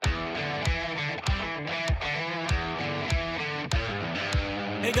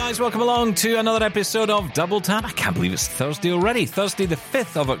Hey guys, welcome along to another episode of Double Tap. I can't believe it's Thursday already. Thursday the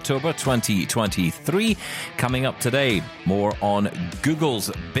 5th of October 2023. Coming up today, more on Google's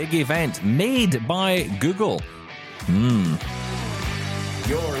big event made by Google. You're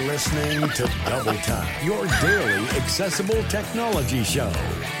listening to Double Tap, your daily accessible technology show.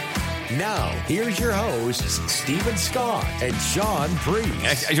 Now, here's your hosts, Stephen Scott and Sean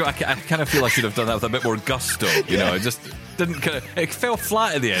Priest. I kind of feel I should have done that with a bit more gusto. You know, it just didn't kind of... It fell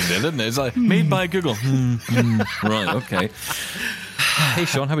flat at the end there, didn't it? It's like, made by Google. Right, okay. Hey,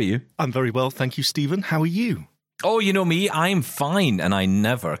 Sean, how are you? I'm very well, thank you, Stephen. How are you? Oh, you know me, I'm fine, and I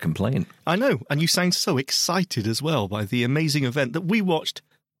never complain. I know, and you sound so excited as well by the amazing event that we watched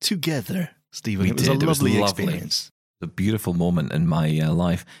together, Stephen. It was a lovely experience. A beautiful moment in my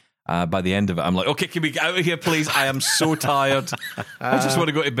life. By the end of it, I'm like, okay, can we get out of here, please? I am so tired. I just want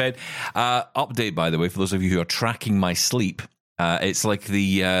to go to bed. Update, by the way, for those of you who are tracking my sleep. It's like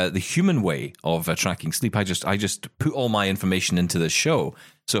the human way of tracking sleep. I just put all my information into the show.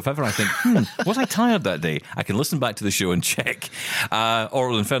 So if ever I think, was I tired that day? I can listen back to the show and check. Or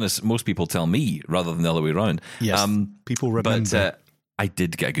in fairness, most people tell me rather than the other way around. Yes, people remember. But I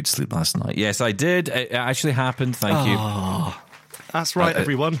did get a good sleep last night. Yes, I did. It actually happened. Thank you. That's right,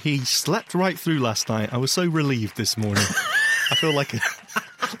 everyone. He slept right through last night. I was so relieved this morning. I feel like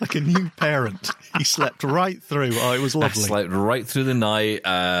a new parent. He slept right through. Oh, it was lovely. I slept right through the night.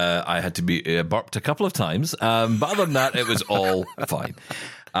 I had to be burped a couple of times. But other than that, it was all fine.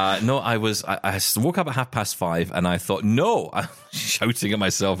 No, I woke up at 5:30 and I thought, no, I'm shouting at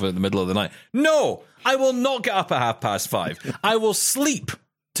myself in the middle of the night. No, I will not get up at 5:30. I will sleep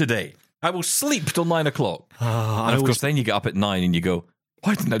today. I will sleep till 9 o'clock. And of course, then you get up at 9 and you go,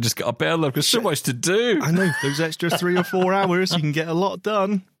 why didn't I just get up earlier? There's so much to do. I know, those extra 3 or 4 hours, you can get a lot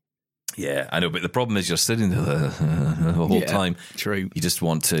done. Yeah, I know, but the problem is you're sitting there the whole time. True. You just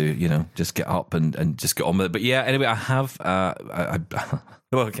want to, just get up and just get on with it. But yeah, anyway, I have...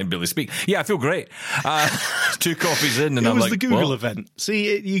 well, I can barely speak. Yeah, I feel great. 2 coffees in and I'm like... It was the Google event.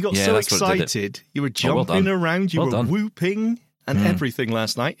 See, you got so excited. You were jumping around, you were whooping... and everything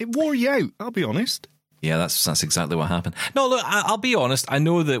last night. It wore you out, I'll be honest. Yeah, that's exactly what happened. No, look, I'll be honest. I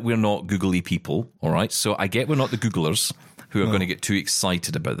know that we're not Googly people, all right? So I get we're not the Googlers who are going to get too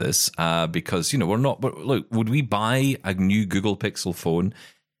excited about this because, we're not... Look, would we buy a new Google Pixel phone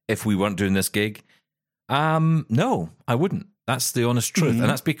if we weren't doing this gig? No, I wouldn't. That's the honest truth. And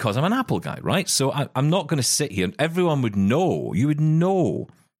that's because I'm an Apple guy, right? So I'm not going to sit here and everyone would know. You would know.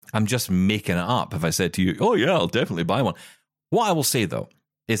 I'm just making it up if I said to you, oh, yeah, I'll definitely buy one. What I will say, though,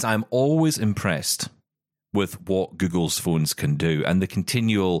 is I'm always impressed with what Google's phones can do and the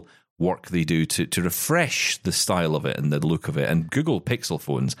continual work they do to refresh the style of it and the look of it. And Google Pixel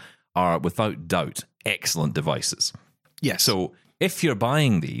phones are, without doubt, excellent devices. Yes. So if you're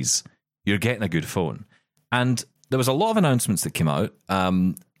buying these, you're getting a good phone. And there was a lot of announcements that came out,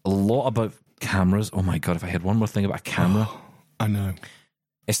 a lot about cameras. Oh, my God, if I had one more thing about a camera. I know.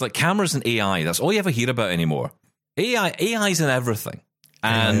 It's like cameras and AI. That's all you ever hear about anymore. AI's in everything.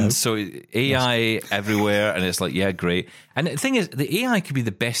 And so AI everywhere, and it's like, yeah, great. And the thing is, the AI could be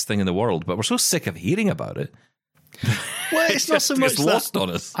the best thing in the world, but we're so sick of hearing about it. Well, it's not so much lost on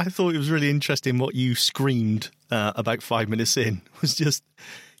us. I thought it was really interesting what you screamed about 5 minutes in, was just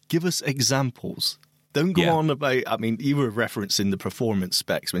give us examples. Don't go on about, you were referencing the performance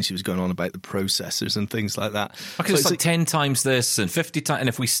specs when she was going on about the processors and things like that. Okay, so it's like 10 times this and 50 times, and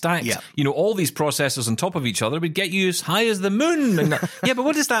if we stacked, all these processors on top of each other, we'd get you as high as the moon. And yeah, but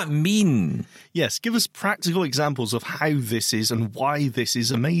what does that mean? Yes, give us practical examples of how this is and why this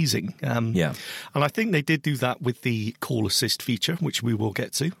is amazing. And I think they did do that with the Call Assist feature, which we will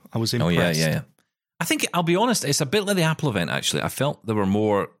get to. I was impressed. Oh, yeah. I think, I'll be honest, it's a bit like the Apple event, actually. I felt there were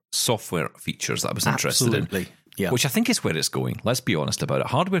more software features that I was interested in. Yeah. Which I think is where it's going. Let's be honest about it.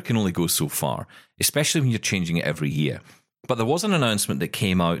 Hardware can only go so far, especially when you're changing it every year. But there was an announcement that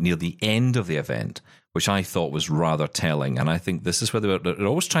came out near the end of the event, which I thought was rather telling. And I think this is where they're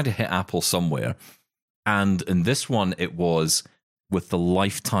always trying to hit Apple somewhere. And in this one, it was with the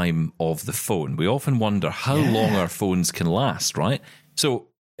lifetime of the phone. We often wonder how long our phones can last, right? So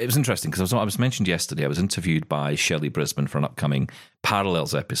it was interesting because I was mentioned yesterday, I was interviewed by Shelley Brisbane for an upcoming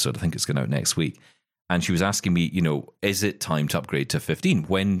Parallels episode. I think it's going out next week. And she was asking me, is it time to upgrade to 15?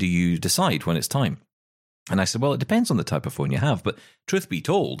 When do you decide when it's time? And I said, well, it depends on the type of phone you have. But truth be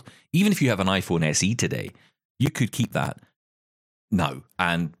told, even if you have an iPhone SE today, you could keep that now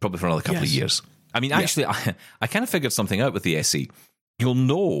and probably for another couple of years. I mean, actually, I kind of figured something out with the SE. You'll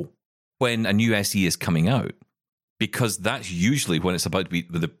know when a new SE is coming out because that's usually when it's about to be,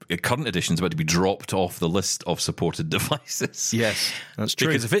 the current edition is about to be dropped off the list of supported devices. Yes, that's true.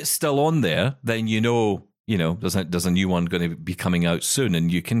 Because if it's still on there, then there's a new one going to be coming out soon,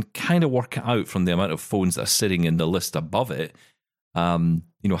 and you can kind of work it out from the amount of phones that are sitting in the list above it. How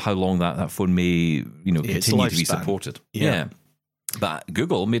long that phone may continue to be supported. Yeah. But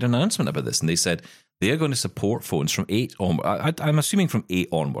Google made an announcement about this, and they said they are going to support phones from 8 onwards. I'm assuming from 8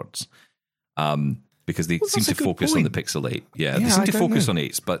 onwards, because they seem to focus on the Pixel 8. Yeah, they seem to focus on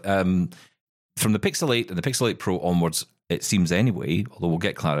 8s, but from the Pixel 8 and the Pixel 8 Pro onwards, it seems anyway, although we'll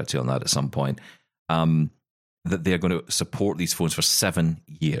get clarity on that at some point, that they're going to support these phones for 7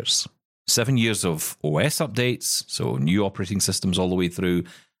 years. 7 years of OS updates, so new operating systems all the way through,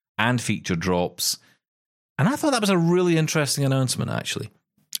 and feature drops. And I thought that was a really interesting announcement, actually.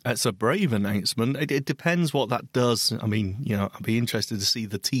 It's a brave announcement. It depends what that does. I mean, I'd be interested to see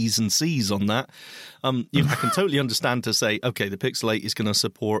the T's and C's on that. I can totally understand to say, okay, the Pixel 8 is going to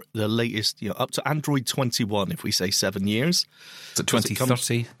support the latest, up to Android 21, if we say 7 years. So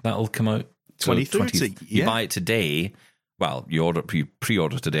 2030, that'll come out? 2030, You buy it today, well, you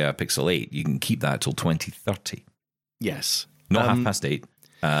pre-order today a Pixel 8, you can keep that till 2030. Yes. Not 8:30.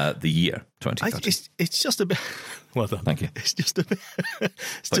 The year 2030. It's just a bit. Well done. Thank you. It's just a bit.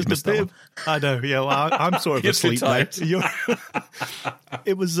 It's just a bit. I know. Yeah, well, I'm sort of asleep now.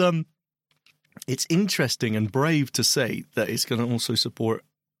 It was. It's interesting and brave to say that it's going to also support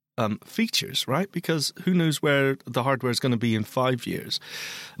features, right? Because who knows where the hardware is going to be in 5 years,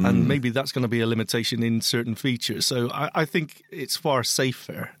 and maybe that's going to be a limitation in certain features. So I think it's far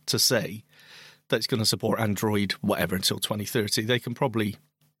safer to say that it's going to support Android whatever until 2030. They can probably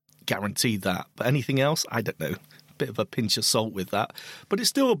guarantee that, but anything else, I don't know. A bit of a pinch of salt with that, but it's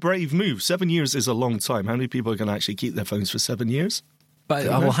still a brave move. 7 years is a long time. How many people are going to actually keep their phones for 7 years? But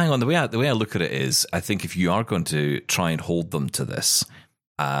well, hang on. The way I look at it is, I think if you are going to try and hold them to this,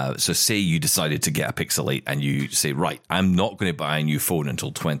 so say you decided to get a Pixel 8 and you say, right, I'm not going to buy a new phone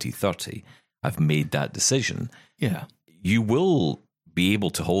until 2030. I've made that decision. Yeah, you will be able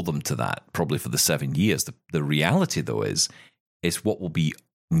to hold them to that probably for the 7 years. The reality, though, is what will be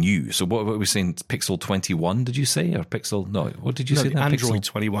new. So what were we saying? Pixel 21, did you say? Or Pixel? No, what did you say? Android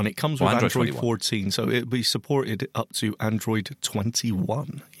 21. It comes with Android 21. 14, so it'll be supported up to Android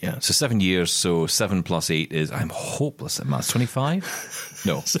 21. Yeah. So 7 years, so 7 plus 8 is, I'm hopeless at maths, 25?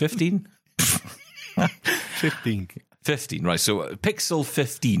 No, 15? 15. 15, right. So Pixel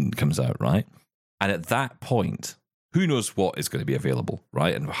 15 comes out, right? And at that point, who knows what is going to be available,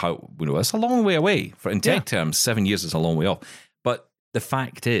 right? And how, it's a long way away. In tech terms, 7 years is a long way off. But the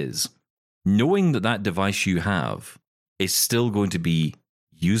fact is, knowing that device you have is still going to be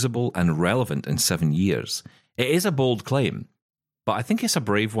usable and relevant in 7 years, it is a bold claim. But I think it's a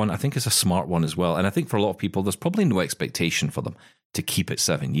brave one. I think it's a smart one as well. And I think for a lot of people, there's probably no expectation for them to keep it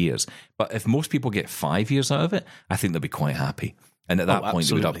 7 years. But if most people get 5 years out of it, I think they'll be quite happy. And at that point,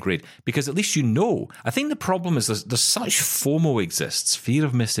 they would upgrade. Because at least I think the problem is there's such FOMO exists, fear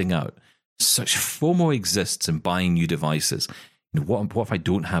of missing out. Such FOMO exists in buying new devices. What if I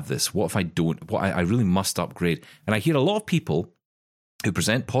don't have this? What if I don't? I really must upgrade. And I hear a lot of people who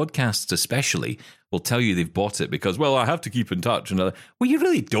present podcasts especially will tell you they've bought it because, well, I have to keep in touch. Well, you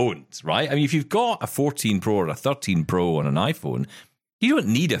really don't, right? I mean, if you've got a 14 Pro or a 13 Pro on an iPhone, you don't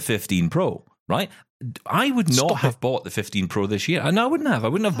need a 15 Pro, right? I would not have bought the 15 Pro this year. No, I wouldn't have. I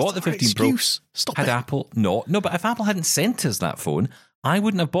wouldn't have bought the 15 Pro. Had Apple no, but if Apple hadn't sent us that phone, I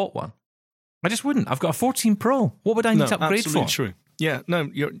wouldn't have bought one. I just wouldn't. I've got a 14 Pro. What would I need to upgrade for? True. Yeah, no,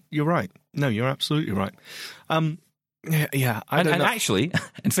 you're right. No, you're absolutely right. Yeah, I don't know. Actually,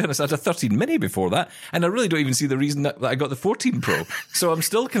 in fairness, I had a 13 mini before that, and I really don't even see the reason that I got the 14 Pro. So I'm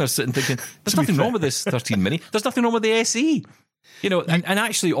still kind of sitting thinking, there's nothing wrong with this 13 mini. There's nothing wrong with the SE. And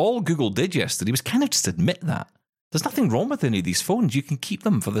actually all Google did yesterday was kind of just admit that. There's nothing wrong with any of these phones. You can keep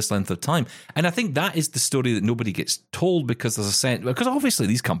them for this length of time. And I think that is the story that nobody gets told because there's a sense, because obviously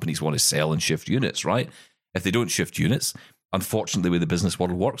these companies want to sell and shift units, right? If they don't shift units, unfortunately, the way the business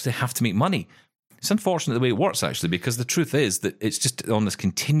model works, they have to make money. It's unfortunate the way it works, actually, because the truth is that it's just on this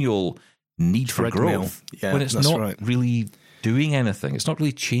continual need for growth when it's not really doing anything. It's not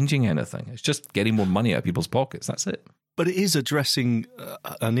really changing anything. It's just getting more money out of people's pockets. That's it. But it is addressing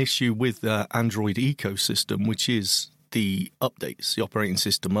an issue with the Android ecosystem, which is the updates, the operating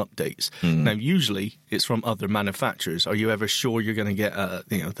system updates. Now, usually it's from other manufacturers. Are you ever sure you're going to get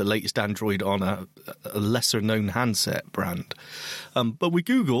the latest Android on a lesser-known handset brand? But with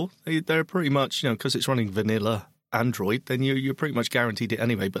Google, they're pretty much, because it's running vanilla Android, then you're pretty much guaranteed it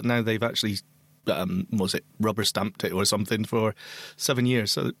anyway. But now they've actually was it rubber stamped it or something for 7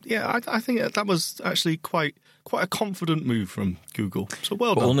 years. So yeah, I think that was actually quite a confident move from Google. So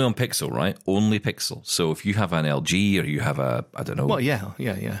well done. Only on Pixel, right? Only Pixel. So if you have an LG or you have a, I don't know. Well, yeah.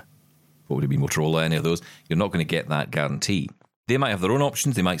 What would it be, Motorola, any of those? You're not going to get that guarantee. They might have their own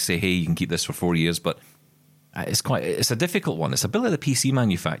options. They might say, hey, you can keep this for 4 years, but it's a difficult one. It's a bit like the PC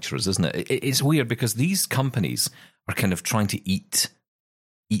manufacturers, isn't it? It's weird because these companies are kind of trying to eat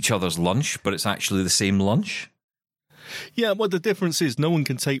each other's lunch, but it's actually the same lunch. Yeah, well, the difference is no one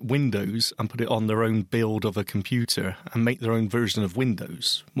can take Windows and put it on their own build of a computer and make their own version of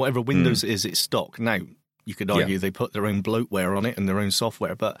Windows. Whatever Windows is, it's stock. Now, you could argue they put their own bloatware on it and their own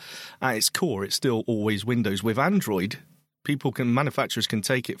software, but at its core, it's still always Windows. With Android, manufacturers can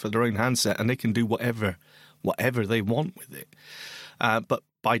take it for their own handset and they can do whatever they want with it. But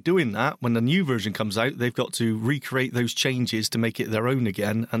by doing that, when the new version comes out, they've got to recreate those changes to make it their own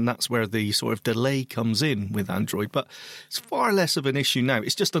again, and that's where the sort of delay comes in with Android. But it's far less of an issue now.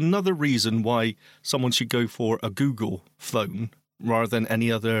 It's just another reason why someone should go for a Google phone rather than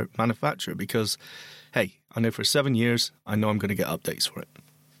any other manufacturer, because, hey, I know for 7 years, I know I'm going to get updates for it.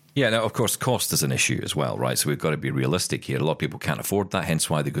 Yeah, now, of course, cost is an issue as well, right? So we've got to be realistic here. A lot of people can't afford that, hence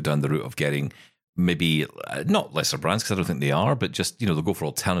why they go down the route of getting maybe not lesser brands, because I don't think they are, but just, they'll go for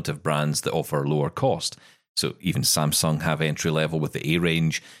alternative brands that offer lower cost. So even Samsung have entry level with the A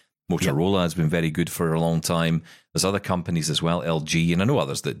range. Motorola has been very good for a long time. There's other companies as well, LG, and I know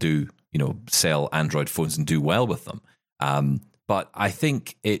others that do, sell Android phones and do well with them. But I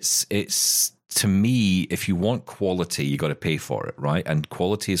think it's to me, if you want quality, you got to pay for it, right? And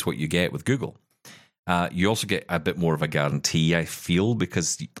quality is what you get with Google. You also get a bit more of a guarantee, I feel,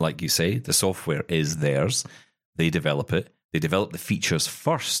 because, like you say, the software is theirs. They develop it. They develop the features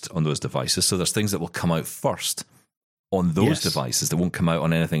first on those devices. So there's things that will come out first on those devices that won't come out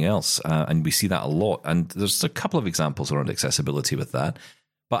on anything else. And we see that a lot. And there's a couple of examples around accessibility with that.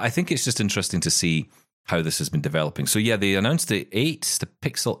 But I think it's just interesting to see how this has been developing. So yeah, they announced the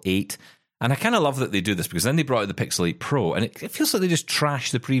Pixel 8. And I kind of love that they do this, because then they brought out the Pixel 8 Pro, and it feels like they just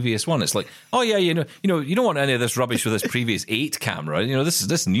trashed the previous one. It's like, oh yeah, you don't want any of this rubbish with this previous 8 camera.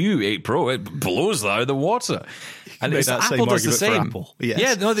 This new 8 Pro, it blows out of the water. And it's Apple does the same. Apple. Yes.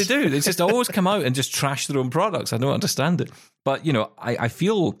 Yeah, no, they do. They just always come out and just trash their own products. I don't understand it, but I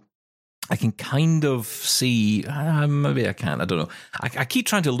feel I can kind of see. Maybe I can't. I don't know. I keep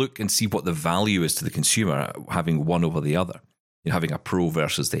trying to look and see what the value is to the consumer having one over the other. Having a Pro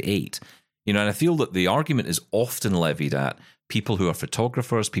versus the 8. And I feel that the argument is often levied at people who are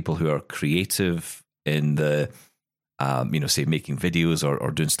photographers, people who are creative in the, say making videos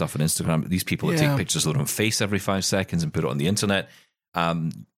or doing stuff on Instagram. These people that take pictures of their own face every 5 seconds and put it on the internet.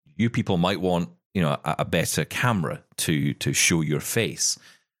 You people might want, a better camera to show your face.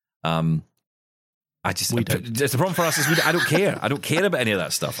 It's the problem for us is I don't care. I don't care about any of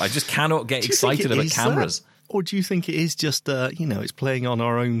that stuff. I just cannot get excited about cameras. Or do you think it is just, it's playing on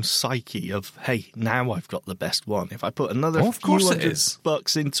our own psyche of, hey, now I've got the best one. If I put another few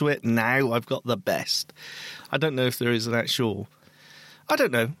 $100 into it, now I've got the best. I don't know if there is an actual... I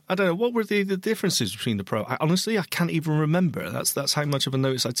don't know. What were the differences between the Pro? Honestly, I can't even remember. That's how much of a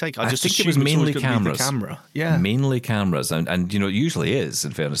notice I take. I just think it was mainly cameras. Yeah. Mainly cameras. And it usually is,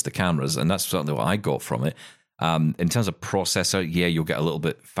 in fairness to cameras. And that's certainly what I got from it. In terms of processor, you'll get a little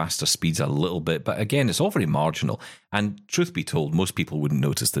bit faster speeds, a little bit, but again, it's all very marginal. And truth be told, most people wouldn't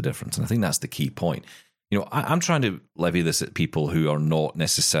notice the difference, and I think that's the key point. I'm trying to levy this at people who are not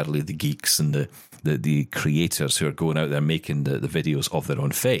necessarily the geeks and the creators who are going out there making the videos of their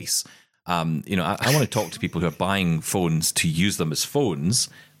own face. I want to talk to people who are buying phones to use them as phones,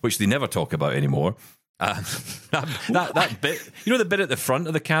 which they never talk about anymore. That bit, the bit at the front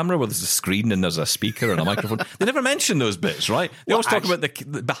of the camera where there's a screen and there's a speaker and a microphone. They never mention those bits, right? They always talk about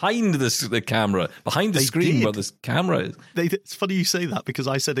the behind the camera, behind the screen where this camera is. It's funny you say that, because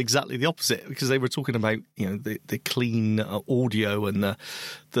I said exactly the opposite, because they were talking about the clean audio and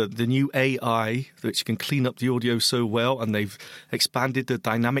the new AI which can clean up the audio so well, and they've expanded the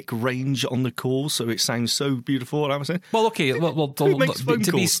dynamic range on the call so it sounds so beautiful. And I was saying, well, okay,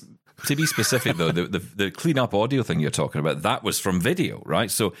 to be specific, though, the clean-up audio thing you're talking about, that was from video,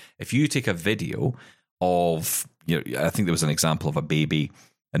 right? So if you take a video of, I think there was an example of a baby,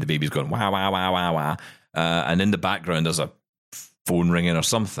 and the baby's going, wah, wah, wah, wah, wah, and in the background there's a phone ringing or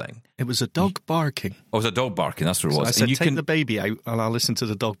something. It was a dog barking. Oh, it was a dog barking, that's what it was. So I said, take the baby out and I'll listen to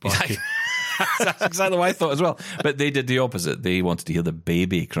the dog barking. That's exactly what I thought as well. But they did the opposite. They wanted to hear the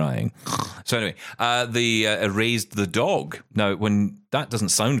baby crying. So anyway, they erased the dog. Now, when that doesn't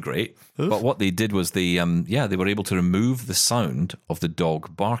sound great, but what they did was they were able to remove the sound of the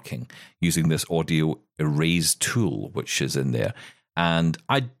dog barking using this audio erase tool, which is in there. And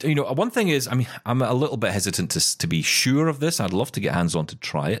one thing is, I'm a little bit hesitant to be sure of this. I'd love to get hands on to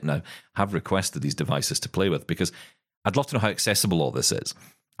try it. And I have requested these devices to play with because I'd love to know how accessible all this is.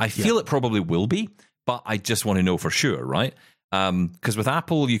 I feel it probably will be, but I just want to know for sure, right? Because with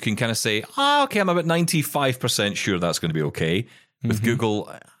Apple, you can kind of say, okay, I'm about 95% sure that's going to be okay. With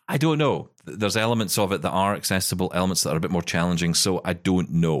Google, I don't know. There's elements of it that are accessible, elements that are a bit more challenging, so I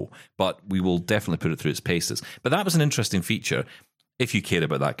don't know. But we will definitely put it through its paces. But that was an interesting feature, if you care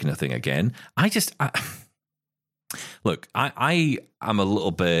about that kind of thing again. Look, I am a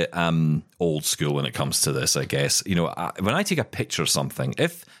little bit old school when it comes to this, I guess. When I take a picture of something,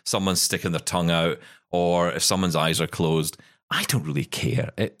 if someone's sticking their tongue out or if someone's eyes are closed, I don't really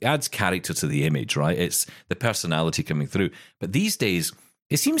care. It adds character to the image, right? It's the personality coming through. But these days,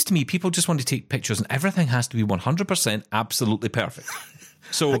 it seems to me people just want to take pictures and everything has to be 100% absolutely perfect.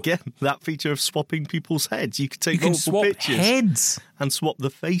 So again, that feature of swapping people's heads. You could take multiple pictures heads and swap the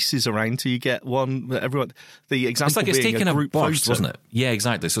faces around till you get one that everyone. The example it's like it's being taking a group burst, photo. wasn't it? Yeah,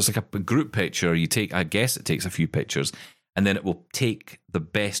 exactly. So it's like a group picture. I guess it takes a few pictures, and then it will take the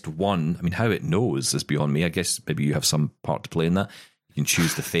best one. How it knows is beyond me. I guess maybe you have some part to play in that. You can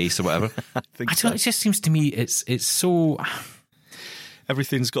choose the face or whatever. I don't know. It just seems to me it's so.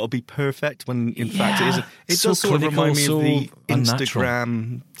 Everything's got to be perfect when in fact it isn't. It so does sort of remind me of the unnatural.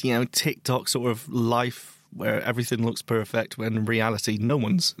 Instagram, TikTok sort of life where everything looks perfect when in reality no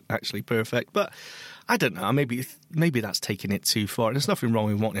one's actually perfect. But I don't know, maybe that's taking it too far. There's nothing wrong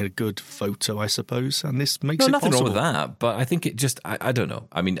with wanting a good photo, I suppose, and this makes it nothing possible. wrong with that, but I think it just, I don't know.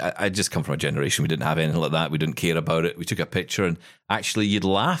 I just come from a generation, we didn't have anything like that. We didn't care about it. We took a picture and actually you'd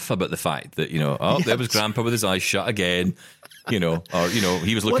laugh about the fact that, there was Grandpa with his eyes shut again. He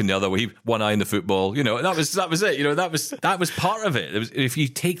was looking the other way, one eye in the football. That was it. That was part of it. If you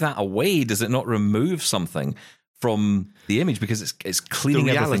take that away, does it not remove something from the image because it's cleaning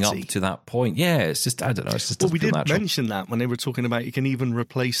everything up to that point? Yeah, it's just, I don't know. It's just we did mention that when they were talking about you can even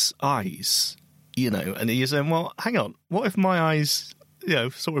replace eyes. And you're saying, well, hang on, what if my eyes,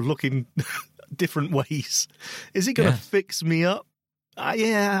 sort of looking different ways? Is it going to fix me up? I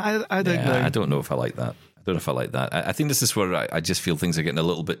don't know. I don't know if I like that. I think this is where I just feel things are getting a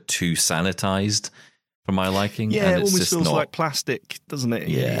little bit too sanitized for my liking. Yeah, and it almost feels like plastic, doesn't it?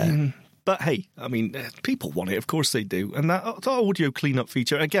 Yeah. But hey, people want it. Of course they do. And that audio cleanup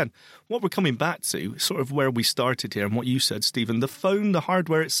feature, again, what we're coming back to, sort of where we started here and what you said, Stephen, the phone, the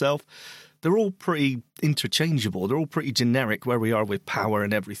hardware itself, they're all pretty interchangeable. They're all pretty generic where we are with power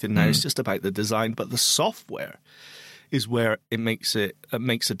and everything now. It's just about the design. But the software is where it makes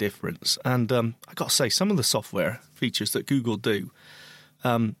a difference. And I got to say, some of the software features that Google do,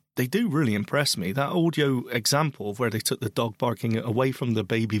 they do really impress me. That audio example of where they took the dog barking away from the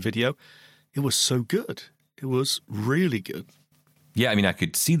baby video, it was so good. It was really good. Yeah, I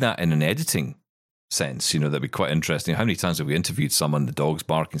could see that in an editing sense. That'd be quite interesting. How many times have we interviewed someone, the dog's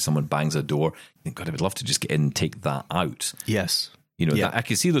barking, someone bangs a door? You think, God, I would love to just get in and take that out. Yes. I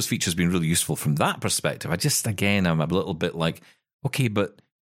can see those features being really useful from that perspective. I'm a little bit like, okay, but,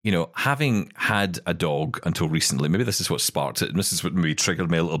 having had a dog until recently, maybe this is what sparked it, and this is what maybe triggered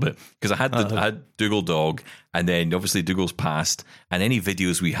me a little bit, because I had Dougal dog, and then obviously Dougal's passed, and any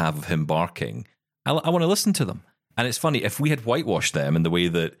videos we have of him barking, I want to listen to them. And it's funny, if we had whitewashed them in the way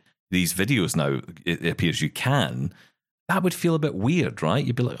that these videos now, it appears you can, that would feel a bit weird, right?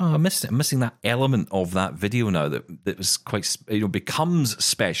 You'd be like, oh, I'm missing that element of that video now that was quite, becomes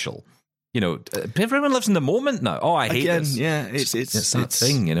special. Everyone lives in the moment now. Oh, I hate this. Yeah, it's that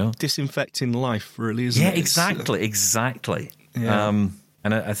thing, disinfecting life, really, isn't it? Yeah, exactly. Yeah.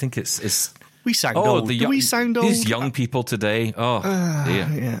 And I think it's. We sound old. Do we sound old? These young people today. Oh, dear.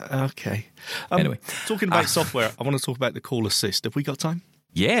 Yeah. Okay. Anyway, talking about software, I want to talk about the Call Assist. Have we got time?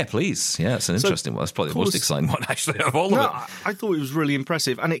 Yeah, please. Yeah, it's an interesting one. It's probably the most exciting one, actually, of all of it. I thought it was really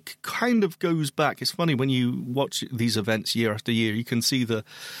impressive. And it kind of goes back. It's funny, when you watch these events year after year, you can see the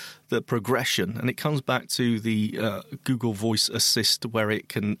progression. And it comes back to the Google Voice Assist, where it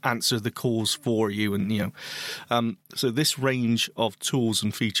can answer the calls for you. And, so this range of tools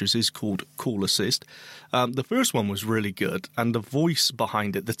and features is called Call Assist. The first one was really good. And the voice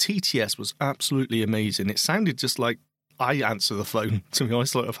behind it, the TTS, was absolutely amazing. It sounded just like I answer the phone, to be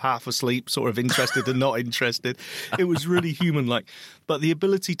honest, sort of half asleep, sort of interested and not interested. It was really human-like. But the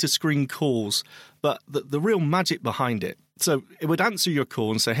ability to screen calls, but the real magic behind it. So it would answer your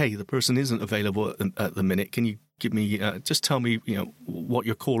call and say, hey, the person isn't available at the minute. Can you give me, just tell me, what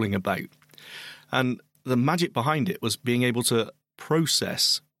you're calling about? And the magic behind it was being able to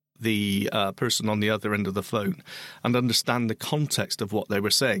process the person on the other end of the phone and understand the context of what they were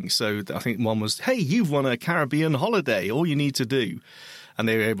saying. So I think one was, hey, you've won a Caribbean holiday. All you need to do. And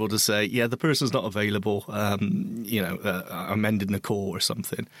they were able to say, yeah, the person's not available. I'm ending the call or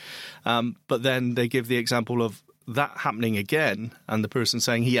something. But then they give the example of that happening again and the person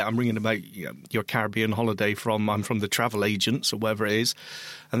saying, yeah, I'm ringing about your Caribbean holiday I'm from the travel agents or whatever it is.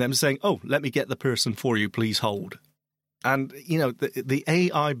 And them saying, oh, let me get the person for you, please hold. And, the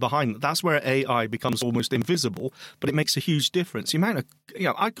AI behind that's where AI becomes almost invisible, but it makes a huge difference. The amount of,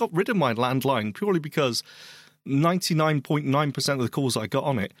 I got rid of my landline purely because 99.9% of the calls I got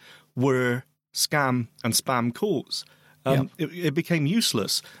on it were scam and spam calls. It became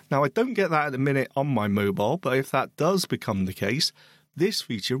useless. Now, I don't get that at the minute on my mobile, but if that does become the case, this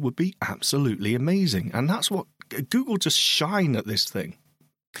feature would be absolutely amazing. And that's what Google just shine at this thing.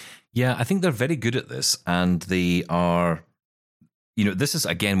 Yeah, I think they're very good at this, and they are, this is,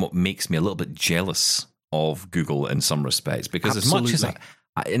 again, what makes me a little bit jealous of Google in some respects, because Absolutely. As much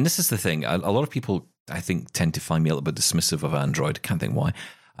as and this is the thing, a lot of people, I think, tend to find me a little bit dismissive of Android. Can't think why.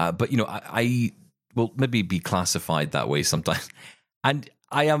 But, I will maybe be classified that way sometimes. And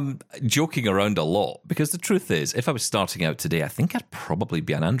I am joking around a lot, because the truth is, if I was starting out today, I think I'd probably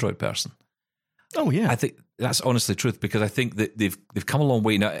be an Android person. Oh, yeah. I think that's honestly the truth, because I think that they've come a long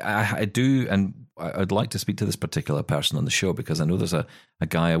way. Now, I do, and I'd like to speak to this particular person on the show, because I know there's a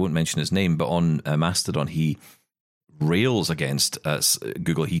guy, I won't mention his name, but on Mastodon, he rails against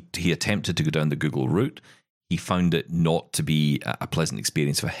Google. He attempted to go down the Google route. He found it not to be a pleasant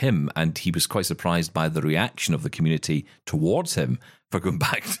experience for him, and he was quite surprised by the reaction of the community towards him for going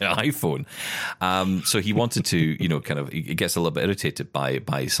back to iPhone. So he wanted to, he gets a little bit irritated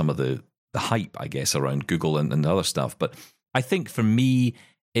by some of the hype, I guess, around Google and other stuff. But I think for me,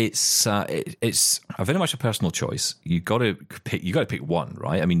 it's very much a personal choice. You got to pick one,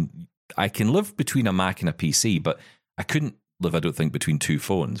 right? I mean, I can live between a Mac and a PC, but I couldn't live, I don't think, between two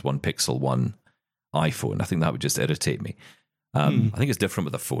phones, one Pixel, one iPhone. I think that would just irritate me. I think it's different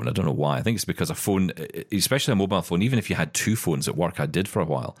with a phone. I don't know why. I think it's because a phone, especially a mobile phone, even if you had two phones at work, I did for a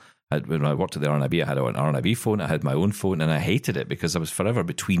while. When I worked at the RNIB, I had an RNIB phone, I had my own phone, and I hated it because I was forever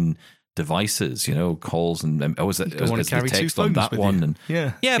between devices, calls, and is the text on that one, and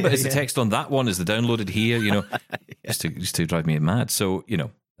but is the text on that one, is the downloaded here, just to drive me mad. So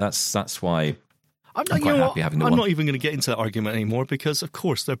that's why I'm quite happy having the one. I'm not even going to get into that argument anymore, because of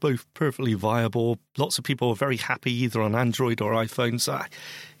course they're both perfectly viable. Lots of people are very happy either on Android or iPhone, so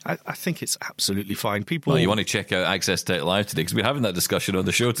I think it's absolutely fine. People, you want to check out Access Tech Live today, because we're having that discussion on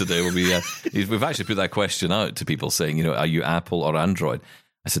the show today where we've actually put that question out to people saying, are you Apple or Android?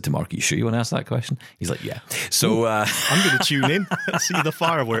 I said to Mark, are you sure you want to ask that question? He's like, yeah. So I'm going to tune in and see the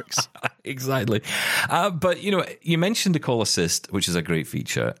fireworks. Exactly. But, you mentioned the Call Assist, which is a great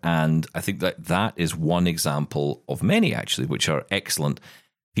feature. And I think that is one example of many, actually, which are excellent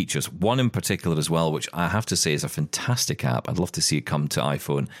features. One in particular as well, which I have to say is a fantastic app. I'd love to see it come to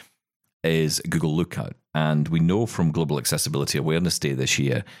iPhone, is Google Lookout. And we know from Global Accessibility Awareness Day this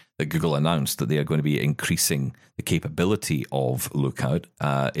year that Google announced that they are going to be increasing the capability of Lookout,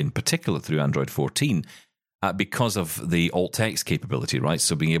 in particular through Android 14, because of the alt text capability, right?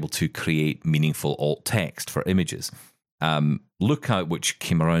 So being able to create meaningful alt text for images. Lookout, which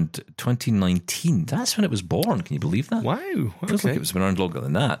came around 2019, that's when it was born. Can you believe that? Wow. It feels like it was around longer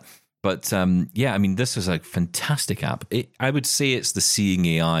than that. But this is a fantastic app. I would say it's the Seeing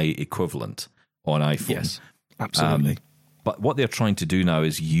AI equivalent on iPhone. Yes, absolutely. But what they're trying to do now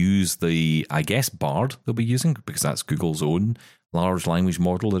is use the, I guess, Bard they'll be using, because that's Google's own large language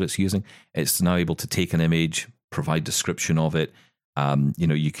model that it's using. It's now able to take an image, provide description of it.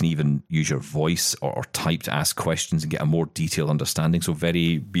 You can even use your voice or type to ask questions and get a more detailed understanding. So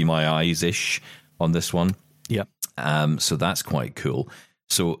very Be My Eyes-ish on this one. Yeah. So that's quite cool.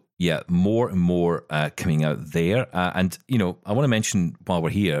 So yeah, more and more coming out there. And, I want to mention while we're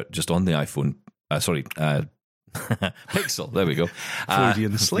here, just on the iPhone, Pixel, there we go.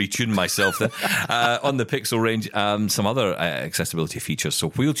 Retune myself there. On the Pixel range, some other accessibility features. So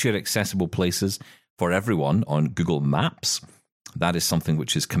wheelchair accessible places for everyone on Google Maps. That is something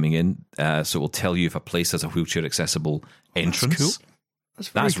which is coming in. So it will tell you if a place has a wheelchair accessible entrance. That's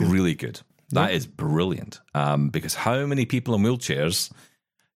cool. That's really good. That is brilliant. Because how many people in wheelchairs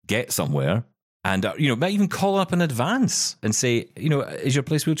get somewhere And, might even call up in advance and say, is your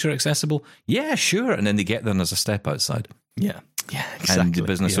place wheelchair accessible? Yeah, sure. And then they get there and there's a step outside. Yeah, exactly. And the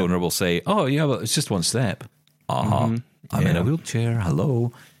business owner will say, oh, yeah, well, it's just one step. I'm in a wheelchair.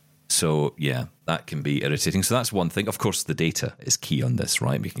 Hello. So, yeah, that can be irritating. So that's one thing. Of course, the data is key on this,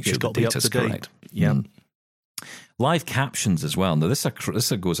 right? Making sure the data is correct. Yeah. Live captions as well. Now, this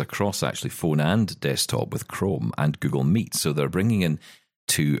goes across actually phone and desktop with Chrome and Google Meet. So they're bringing in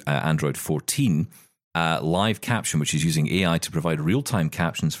to Android 14 live caption, which is using AI to provide real-time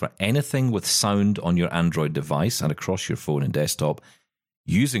captions for anything with sound on your Android device and across your phone and desktop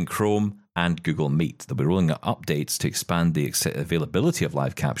using Chrome and Google Meet. They'll be rolling out updates to expand the availability of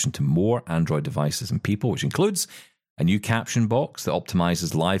live caption to more Android devices and people, which includes a new caption box that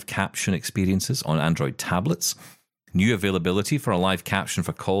optimizes live caption experiences on Android tablets, new availability for a live caption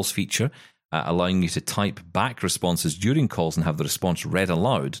for calls feature, allowing you to type back responses during calls and have the response read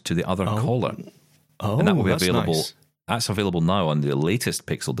aloud to the other caller. Oh, and that will be available. Nice. That's available now on the latest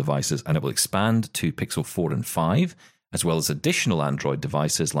Pixel devices, and it will expand to Pixel 4 and 5, as well as additional Android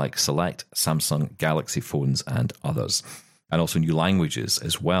devices like select Samsung Galaxy phones and others. And also new languages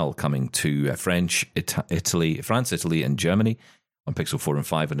as well, coming to France, Italy, and Germany on Pixel 4 and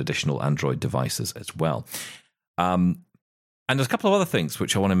 5, and additional Android devices as well. And there's a couple of other things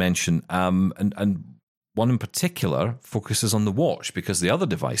which I want to mention, and one in particular focuses on the watch, because the other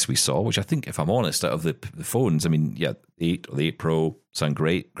device we saw, which I think, if I'm honest, out of the phones, I mean, yeah, the 8 or the 8 Pro sound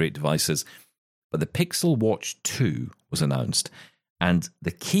great devices, but the Pixel Watch 2 was announced, and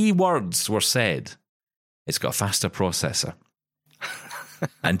the key words were said, it's got a faster processor.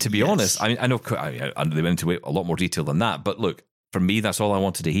 And to be honest, I know they went into a lot more detail than that, but look, for me, that's all I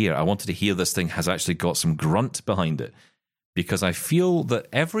wanted to hear. I wanted to hear this thing has actually got some grunt behind it, because I feel that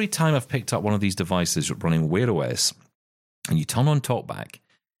every time I've picked up one of these devices running Wear OS and you turn on TalkBack,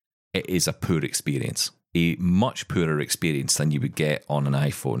 it is a poor experience, a much poorer experience than you would get on an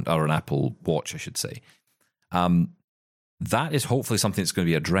iPhone or an Apple Watch, I should say. That is hopefully something that's going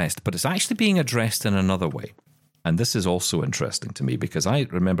to be addressed, but it's actually being addressed in another way. And this is also interesting to me, because I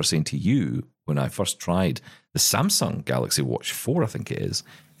remember saying to you when I first tried the Samsung Galaxy Watch 4, I think it is.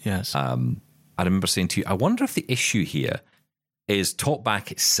 Yes. I remember saying to you, I wonder if the issue here is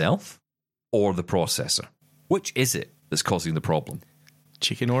TalkBack itself or the processor. Which is it that's causing the problem?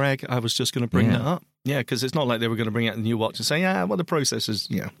 Chicken or egg? I was just going to bring that up. Yeah, because it's not like they were going to bring out the new watch and say, well, the processor's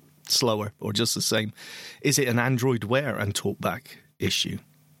slower or just the same. Is it an Android Wear and TalkBack issue?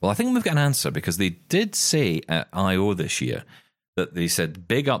 Well, I think we've got an answer, because they did say at I.O. this year that they said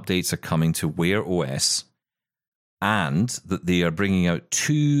big updates are coming to Wear OS, and that they are bringing out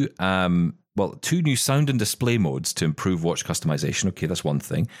two new sound and display modes to improve watch customization. Okay, that's one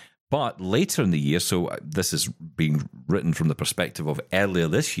thing. But later in the year, so this is being written from the perspective of earlier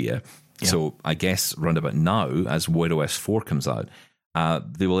this year, so I guess round about now, as Wear OS 4 comes out,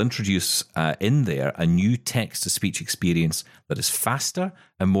 they will introduce in there a new text-to-speech experience that is faster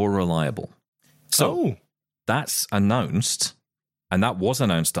and more reliable. So that's announced, and that was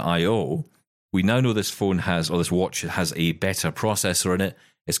announced at I.O. We now know this watch has a better processor in it.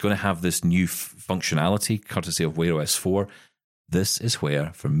 It's going to have this new functionality, courtesy of Wear OS 4. This is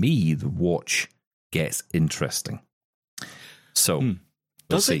where, for me, the watch gets interesting. So,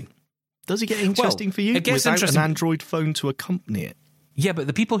 we'll see. Does it get interesting for you? It gets without an Android phone to accompany it? Yeah, but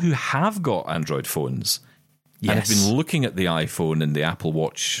the people who have got Android phones and have been looking at the iPhone and the Apple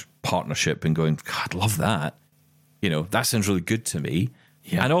Watch partnership and going, God, love that. That sounds really good to me.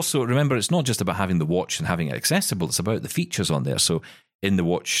 Yeah. And also, remember, it's not just about having the watch and having it accessible. It's about the features on there. So in the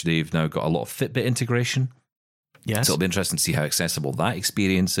watch, they've now got a lot of Fitbit integration. Yes. So it'll be interesting to see how accessible that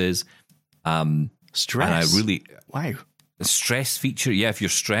experience is. Stress. And wow. Stress feature, if you're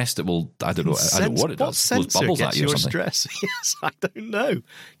stressed, it will. I don't know what it does. What sensor bubbles gets at you or your something. Stress? Yes, I don't know.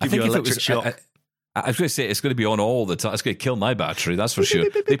 I think you if electric shock. I was going to say it's going to be on all the time. It's going to kill my battery, that's for sure.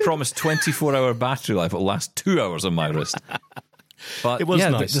 They promised 24-hour battery life. It'll last 2 hours on my wrist. But it was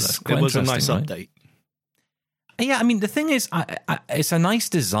nice. It was a nice update. Yeah, I mean, the thing is, it's a nice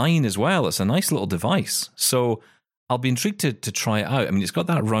design as well. It's a nice little device. So I'll be intrigued to try it out. I mean, it's got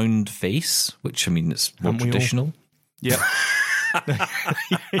that round face, which, I mean, it's more traditional. Yeah.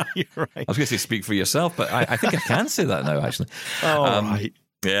 You're right. I was going to say speak for yourself, but I think I can say that now, actually. Right.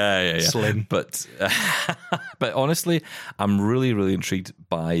 Yeah. Slim. But honestly, I'm really, really intrigued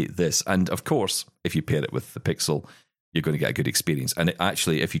by this. And of course, if you pair it with the Pixel, you're going to get a good experience. And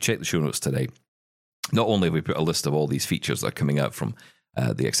actually, if you check the show notes today, not only have we put a list of all these features that are coming out from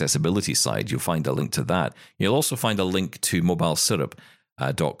the accessibility side, you'll find a link to that. You'll also find a link to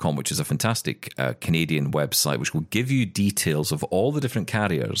mobilesyrup.com, which is a fantastic Canadian website which will give you details of all the different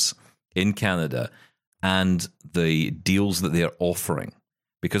carriers in Canada and the deals that they're offering.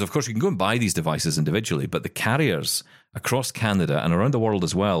 Because, of course, you can go and buy these devices individually, but the carriers across Canada and around the world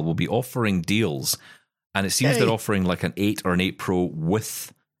as well will be offering deals. And it seems they're offering like an 8 or an 8 Pro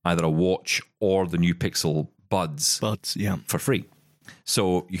with either a watch or the new Pixel Buds for free.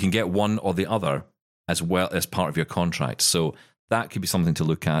 So you can get one or the other as well as part of your contract. So that could be something to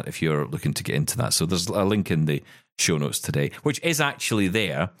look at if you're looking to get into that. So there's a link in the show notes today, which is actually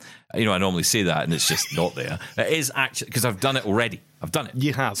there. You know, I normally say that and it's just not there. It is actually, because I've done it already. I've done it.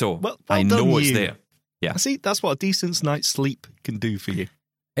 You have. So well I know it's there. Yeah. See, that's what a decent night's sleep can do for you.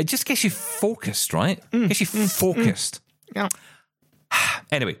 It just gets you focused, right? Gets you focused. Yeah.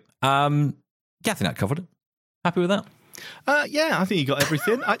 Anyway, I think that covered it. Happy with that? Yeah, I think you got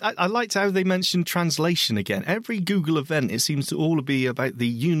everything. I liked how they mentioned translation again. Every Google event, it seems to all be about the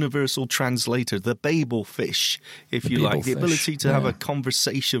universal translator, the Babel fish, if you like, the ability to have a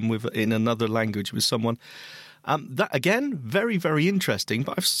conversation in another language with someone. That, again, very, very interesting,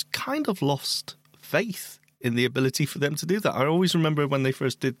 but I've kind of lost faith in the ability for them to do that. I always remember when they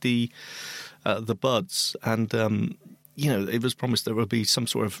first did the Buds, and, it was promised there would be some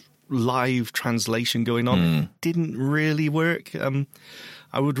sort of live translation going on. It didn't really work. I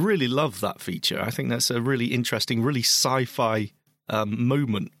would really love that feature. I think that's a really interesting, really sci-fi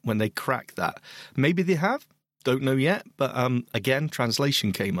moment when they crack that. Maybe they have, don't know yet, but again,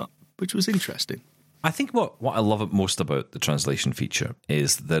 translation came up, which was interesting. I think what I love most about the translation feature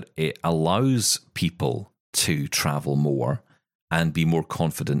is that it allows people to travel more and be more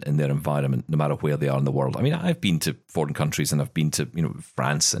confident in their environment, no matter where they are in the world. I mean, I've been to foreign countries, and I've been to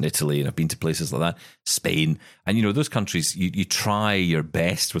France and Italy, and I've been to places like that, Spain, and those countries. You try your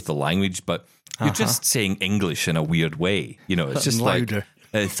best with the language, but you're just saying English in a weird way. It's just louder.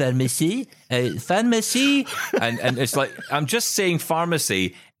 Like pharmacy, and it's like I'm just saying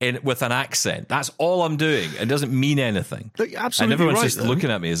pharmacy with an accent. That's all I'm doing. It doesn't mean anything. Absolutely, and everyone's right, just looking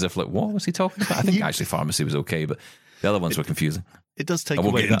at me as if like, what was he talking about? I think actually pharmacy was okay, but the other ones were confusing. It does take I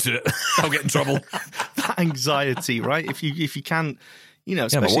won't away get into it. I'll get in trouble. That anxiety, right? If you can't,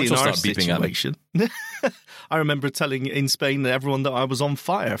 especially in our situation. I remember telling in Spain that everyone that I was on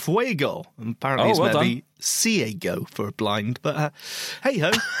fire, fuego. And apparently it's meant to be ciego for blind. But hey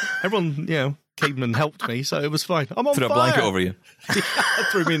ho, everyone came and helped me, so it was fine. I'm on fire. Threw a blanket over you.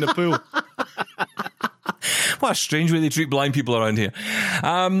 Threw me in the pool. What a strange way they treat blind people around here.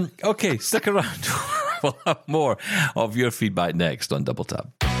 Okay, stick around. We'll have more of your feedback next on Double Tap.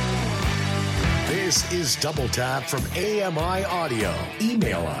 This is Double Tap from AMI Audio.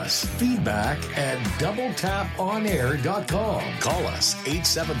 Email us feedback@doubletaponair.com. Call us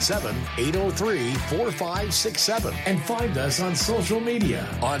 877-803-4567 and find us on social media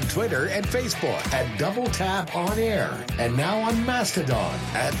on Twitter and Facebook at Double Tap On Air, and now on Mastodon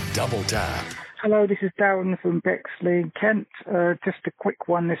at Double Tap. Hello, this is Darren from Bexley, Kent. Just a quick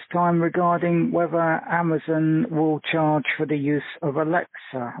one this time regarding whether Amazon will charge for the use of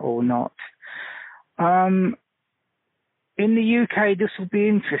Alexa or not. In the UK, this will be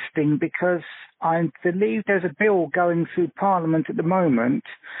interesting because I believe there's a bill going through Parliament at the moment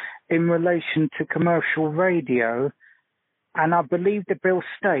in relation to commercial radio, and I believe the bill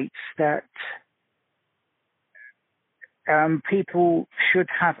states that people should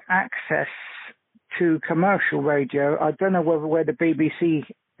have access to commercial radio. I don't know where the BBC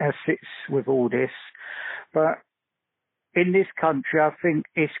sits with all this, but in this country, I think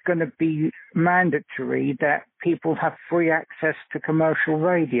it's going to be mandatory that people have free access to commercial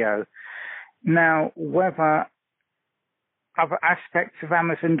radio. Now, whether other aspects of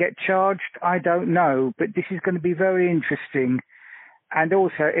Amazon get charged, I don't know, but this is going to be very interesting. And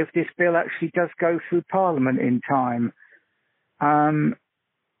also, if this bill actually does go through Parliament in time,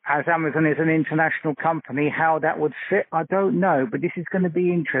 as Amazon is an international company, how that would fit, I don't know, but this is going to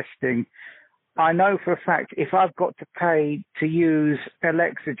be interesting. I know for a fact if I've got to pay to use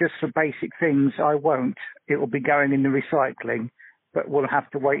Alexa just for basic things, I won't. It will be going in the recycling, but we'll have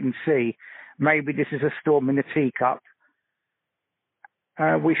to wait and see. Maybe this is a storm in the teacup.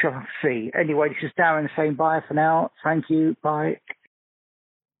 We shall see. Anyway, this is Darren saying bye for now. Thank you. Bye.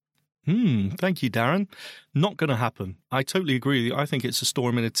 Thank you, Darren. Not going to happen. I totally agree with you. I think it's a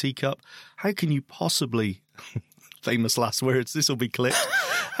storm in a teacup. How can you possibly, famous last words, this will be clipped.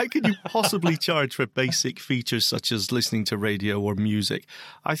 How can you possibly charge for basic features such as listening to radio or music?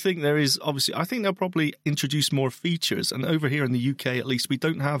 I think I think they'll probably introduce more features. And over here in the UK, at least, we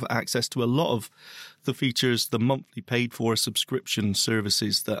don't have access to a lot of the features, the monthly paid for subscription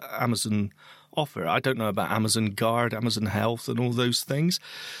services that Amazon offer. I don't know about Amazon Guard, Amazon Health, and all those things.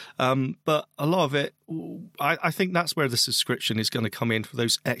 But a lot of it, I think that's where the subscription is going to come in for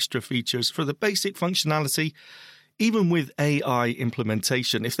those extra features, for the basic functionality. Even with AI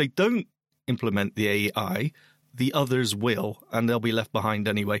implementation, if they don't implement the AI, the others will, and they'll be left behind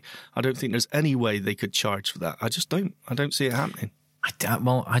anyway. I don't think there's any way they could charge for that. I just don't. I don't see it happening. I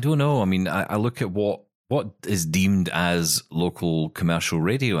don't know. I mean, I look at what is deemed as local commercial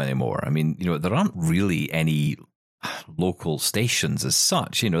radio anymore. I mean, there aren't really any local stations as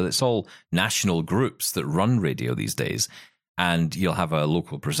such. It's all national groups that run radio these days. And you'll have a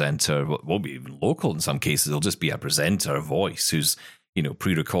local presenter, won't be even local in some cases. It'll just be a presenter, a voice who's,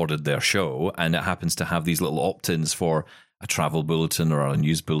 pre-recorded their show, and it happens to have these little opt-ins for a travel bulletin or a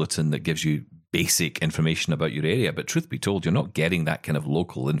news bulletin that gives you basic information about your area. But truth be told, you're not getting that kind of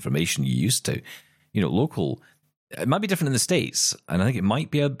local information you used to. Local, it might be different in the States, and I think it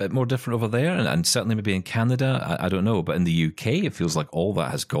might be a bit more different over there, and certainly maybe in Canada, I don't know. But in the UK, it feels like all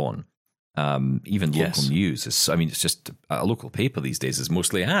that has gone. Even local news is, it's just a local paper these days is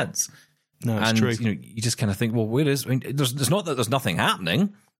mostly ads. No, it's true. You just kind of think, well, where is? There's not that there's nothing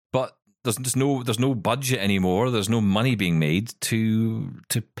happening, but there's no budget anymore. There's no money being made to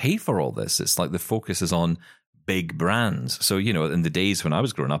pay for all this. It's like the focus is on big brands. So in the days when I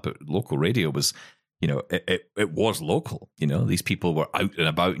was growing up, local radio was, it was local. These people were out and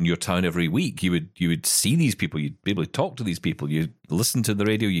about in your town every week. You would see these people. You'd be able to talk to these people. You'd listen to the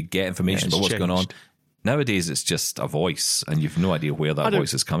radio. You'd get information about what's going on. Nowadays, it's just a voice, and you've no idea where that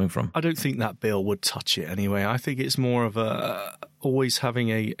voice is coming from. I don't think that bill would touch it anyway. I think it's more of always having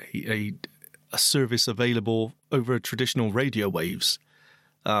a service available over traditional radio waves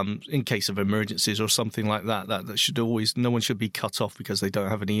in case of emergencies or something like that. That should always, no one should be cut off because they don't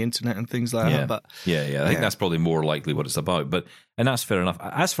have any internet and things like that. But I think that's probably more likely what it's about. And that's fair enough.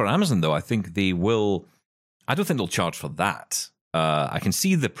 As for Amazon, though, I think they will. I don't think they'll charge for that. I can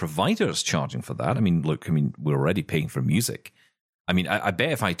see the providers charging for that. We're already paying for music. I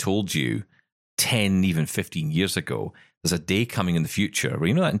bet if I told you 10, even 15 years ago, there's a day coming in the future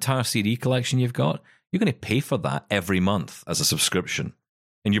where, that entire CD collection you've got, you're going to pay for that every month as a subscription.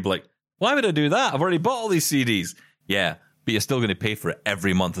 And you'd be like, why would I do that? I've already bought all these CDs. Yeah, but you're still going to pay for it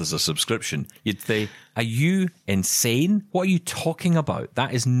every month as a subscription. You'd say, are you insane? What are you talking about?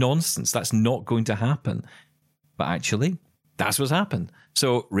 That is nonsense. That's not going to happen. But actually, that's what's happened.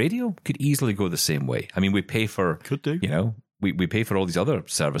 So radio could easily go the same way. We pay for... Could do. We pay for all these other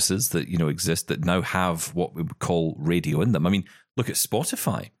services that, exist that now have what we would call radio in them. Look at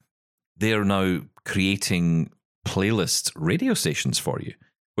Spotify. They're now creating playlist radio stations for you,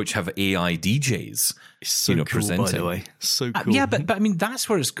 which have AI DJs, it's so cool, presenting. By the way, so cool. Yeah, but that's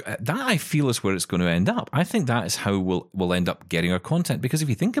where that I feel is where it's going to end up. I think that is how we'll end up getting our content. Because if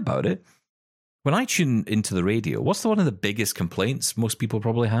you think about it, when I tune into the radio, what's one of the biggest complaints most people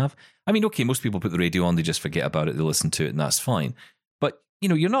probably have? Okay, most people put the radio on, they just forget about it, they listen to it, and that's fine. But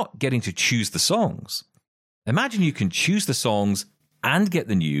you're not getting to choose the songs. Imagine you can choose the songs and get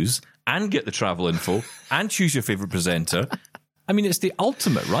the news and get the travel info and choose your favorite presenter. It's the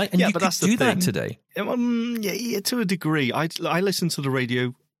ultimate, right? And you could do that today. Yeah, to a degree. I listen to the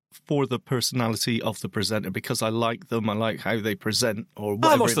radio for the personality of the presenter because I like them. I like how they present or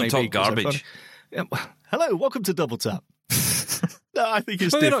whatever. Most of them talk garbage. Hello, welcome to Double Tap. No, I think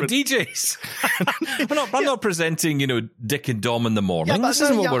it's We're different. not DJs. I'm not presenting, Dick and Dom in the morning. Yeah, this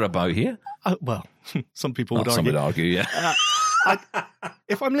isn't what we're about here. Some people would argue. Some would argue, yeah.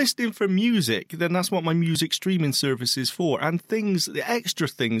 If I'm listening for music, then that's what my music streaming service is for. And the extra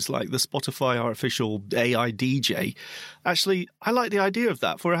things like the Spotify artificial AI DJ, actually, I like the idea of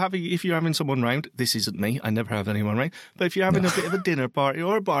that. If you're having someone round, this isn't me, I never have anyone round, but if you're having a bit of a dinner party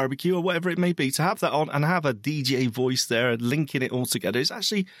or a barbecue or whatever it may be, to have that on and have a DJ voice there and linking it all together is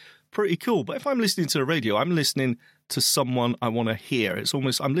actually pretty cool. But if I'm listening to the radio, I'm listening to someone I want to hear. It's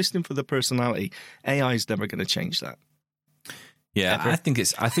almost, I'm listening for the personality. AI is never going to change that. Yeah, ever. I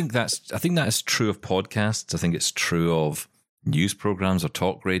think that is true of podcasts. I think it's true of news programs or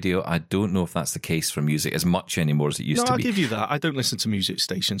talk radio. I don't know if that's the case for music as much anymore as it used to be. I'll give you that. I don't listen to music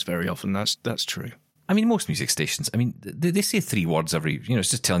stations very often. That's true. Most music stations, they say 3 words every,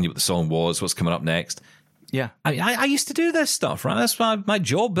 it's just telling you what the song was, what's coming up next. Yeah. I used to do this stuff, right? That's my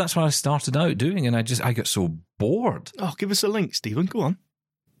job. That's what I started out doing. And I got so bored. Oh, give us a link, Stephen. Go on.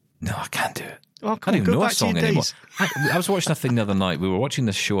 No, I can't do it. Oh, come on, go back to your days. I was watching a thing the other night. We were watching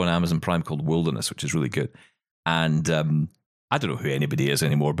this show on Amazon Prime called Wilderness, which is really good. And I don't know who anybody is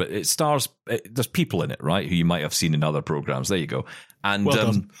anymore, but it stars, there's people in it, right, who you might have seen in other programs. There you go. And well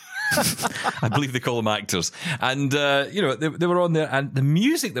done. I believe they call them actors. And, they were on there, and the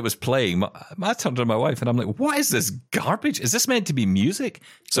music that was playing, I turned to my wife and I'm like, what is this garbage? Is this meant to be music?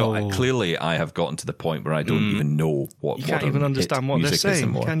 So clearly I have gotten to the point where I don't even know what you can't even understand what they're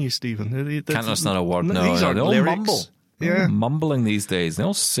saying, can you, Stephen? Can't understand a word. No, these aren't they all lyrics. mumble. Yeah. Mumbling these days. They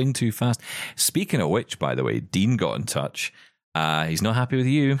all sing too fast. Speaking of which, by the way, Dean got in touch. He's not happy with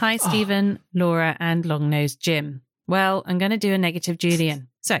you. Hi, Stephen, Laura, and Long-Nosed Jim. Well, I'm going to do a negative Julian.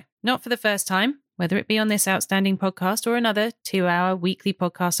 So, not for the first time, whether it be on this outstanding podcast or another 2-hour weekly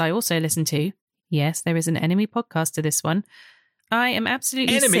podcast I also listen to. Yes, there is an enemy podcast to this one. I am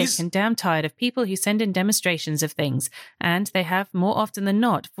absolutely sick and damn tired of people who send in demonstrations of things, and they have, more often than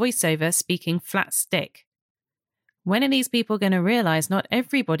not, voiceover speaking flat stick. When are these people going to realise not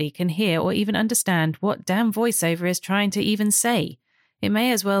everybody can hear or even understand what damn voiceover is trying to even say? It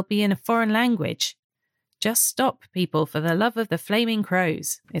may as well be in a foreign language. Just stop, people, for the love of the flaming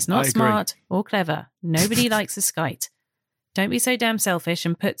crows. It's not smart or clever. Nobody likes a skite. Don't be so damn selfish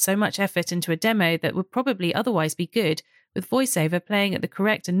and put so much effort into a demo that would probably otherwise be good with voiceover playing at the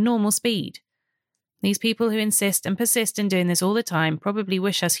correct and normal speed. These people who insist and persist in doing this all the time probably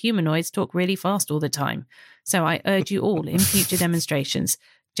wish us humanoids talk really fast all the time. So I urge you all in future demonstrations,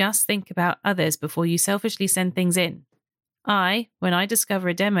 just think about others before you selfishly send things in. When I discover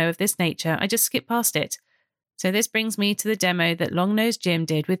a demo of this nature, I just skip past it. So this brings me to the demo that Long-Nosed Jim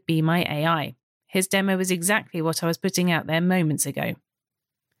did with Be My AI. His demo was exactly what I was putting out there moments ago.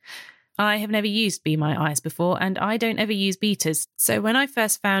 I have never used Be My Eyes before, and I don't ever use betas. So when I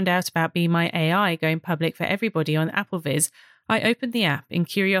first found out about Be My AI going public for everybody on AppleVis, I opened the app in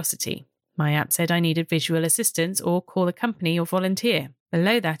curiosity. My app said I needed visual assistance or call a company or volunteer.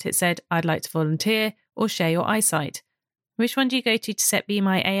 Below that it said I'd like to volunteer or share your eyesight. Which one do you go to set Be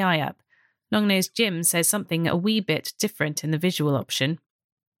My AI up? Long-Nosed Jim says something a wee bit different in the visual option.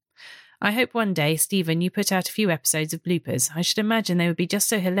 I hope one day, Stephen, you put out a few episodes of bloopers. I should imagine they would be just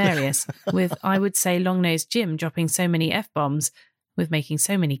so hilarious, with, I would say, Long-Nosed Jim dropping so many F-bombs, with making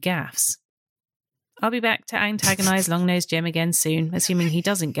so many gaffes. I'll be back to antagonise Long-Nosed Jim again soon, assuming he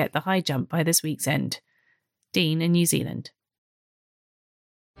doesn't get the high jump by this week's end. Dean in New Zealand.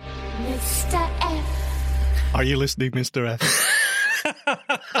 Mr. F. Are you listening, Mr. F?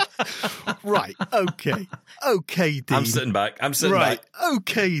 Right, okay, Dean. I'm sitting back.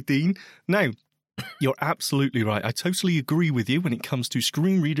 Okay, Dean. Now, you're absolutely right. I totally agree with you when it comes to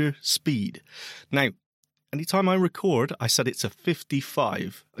screen reader speed. Now, anytime I record, I set it to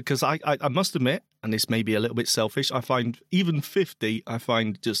 55 because I must admit, and this may be a little bit selfish, I find even 50, I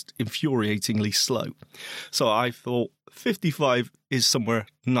find just infuriatingly slow. So I thought 55 is somewhere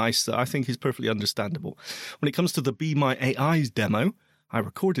nice that I think is perfectly understandable. When it comes to the Be My AI's demo, I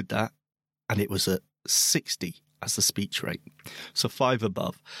recorded that and it was at 60 as the speech rate. So 5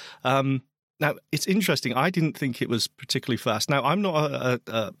 above. Now, it's interesting. I didn't think it was particularly fast. Now, I'm not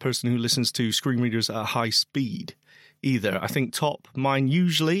a person who listens to screen readers at a high speed either. I think mine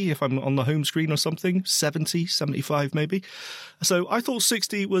usually, if I'm on the home screen or something, 70, 75 maybe. So I thought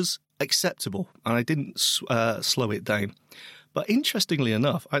 60 was acceptable and I didn't slow it down. But interestingly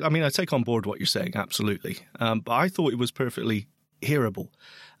enough, I mean, I take on board what you're saying, absolutely. But I thought it was perfectly hearable.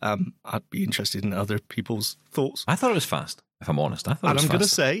 I'd be interested in other people's thoughts. I thought it was fast, if I'm honest. I thought it was fast. And I'm going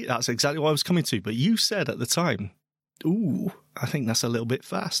to say that's exactly what I was coming to. But you said at the time, ooh, I think that's a little bit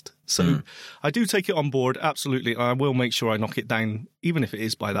fast. So I do take it on board, absolutely. I will make sure I knock it down, even if it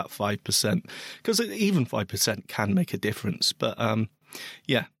is by that 5%, because even 5% can make a difference. But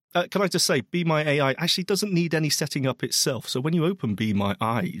yeah. Can I just say, Be My AI actually doesn't need any setting up itself. So when you open Be My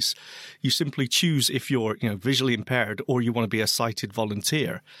Eyes, you simply choose if you're visually impaired or you want to be a sighted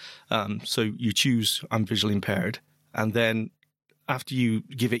volunteer. So you choose I'm visually impaired, and then after you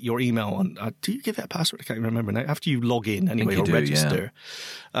give it your email, do you give it a password? I can't remember now. After you log in anyway or register,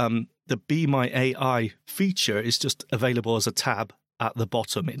 the Be My AI feature is just available as a tab at the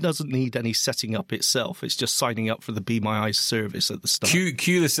bottom. It doesn't need any setting up itself. It's just signing up for the Be My Eyes service at the start.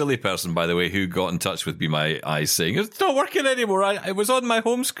 Cue the silly person, by the way, who got in touch with Be My Eyes saying, it's not working anymore. It was on my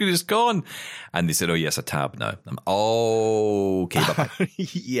home screen. It's gone. And they said, oh, yes, a tab now. Okay, bye-bye.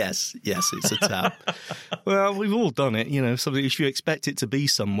 Yes, it's a tab. Well, we've all done it. Something, if you expect it to be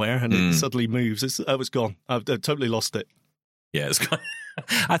somewhere and it suddenly moves, it's gone. I've totally lost it. Yeah, it's gone.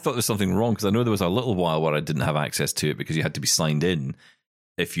 I thought there was something wrong because I know there was a little while where I didn't have access to it because you had to be signed in.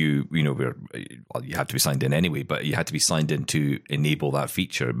 If you had to be signed in anyway, but you had to be signed in to enable that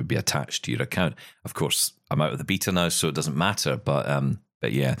feature. It would be attached to your account. Of course, I'm out of the beta now, so it doesn't matter. But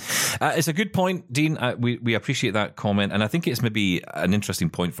yeah, it's a good point, Dean. We appreciate that comment, and I think it's maybe an interesting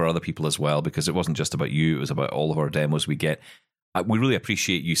point for other people as well because it wasn't just about you; it was about all of our demos we get. we really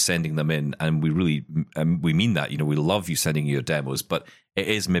appreciate you sending them in, and we mean that. We love you sending your demos, but it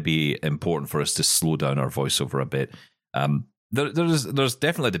is maybe important for us to slow down our voiceover a bit. There's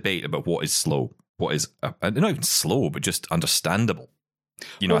definitely a debate about what is slow, what is not even slow, but just understandable.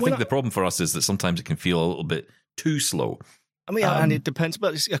 I think the problem for us is that sometimes it can feel a little bit too slow. I mean, and it depends,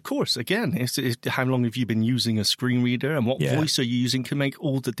 but of course, again, it's how long have you been using a screen reader, and what voice are you using can make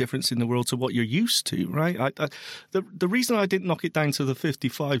all the difference in the world to what you're used to, right? The reason I didn't knock it down to the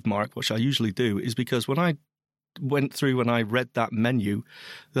 55 mark, which I usually do, is because when I went through and I read that menu,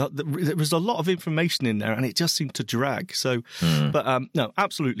 there was a lot of information in there, and it just seemed to drag. So, but no,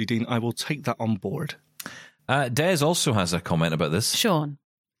 absolutely, Dean, I will take that on board. Des also has a comment about this. Sean,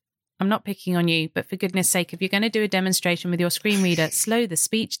 I'm not picking on you, but for goodness sake, if you're going to do a demonstration with your screen reader, slow the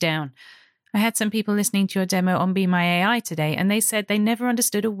speech down. I had some people listening to your demo on Be My AI today, and they said they never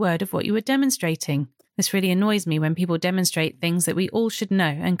understood a word of what you were demonstrating. This really annoys me when people demonstrate things that we all should know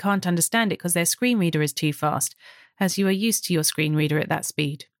and can't understand it because their screen reader is too fast, as you are used to your screen reader at that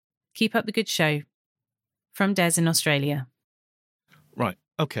speed. Keep up the good show. From Des in Australia. Right,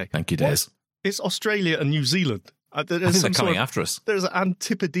 okay. Thank you, Des. It's Australia and New Zealand. I think they're coming after us. There's an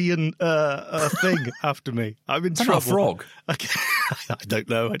Antipodean thing after me. I'm in trouble. Not a frog. Okay. I don't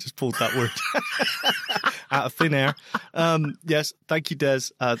know. I just pulled that word out of thin air. Yes, thank you, Des.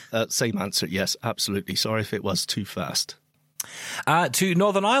 Same answer. Yes, absolutely. Sorry if it was too fast. To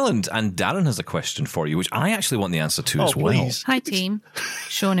Northern Ireland, and Darren has a question for you, which I actually want the answer to as well. Please. Hi, team.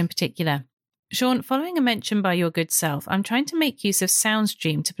 Sean in particular. Sean, following a mention by your good self, I'm trying to make use of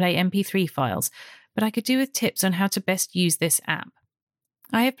SoundStream to play MP3 files, but I could do with tips on how to best use this app.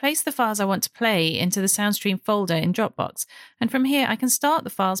 I have placed the files I want to play into the SoundStream folder in Dropbox, and from here I can start the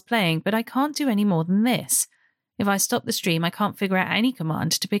files playing, but I can't do any more than this. If I stop the stream, I can't figure out any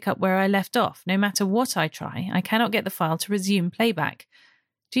command to pick up where I left off. No matter what I try, I cannot get the file to resume playback.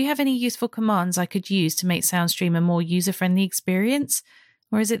 Do you have any useful commands I could use to make SoundStream a more user-friendly experience?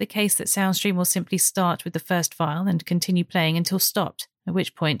 Or is it the case that SoundStream will simply start with the first file and continue playing until stopped, at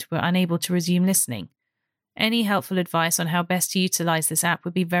which point we're unable to resume listening? Any helpful advice on how best to utilise this app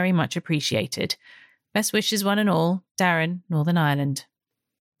would be very much appreciated. Best wishes one and all, Darren, Northern Ireland.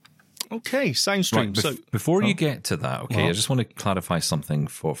 Okay, SoundStream. Right, before you get to that, I just want to clarify something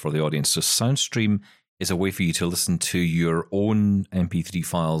for the audience. So SoundStream is a way for you to listen to your own MP3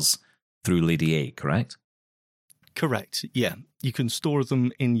 files through Lady A, correct? Correct, yeah. You can store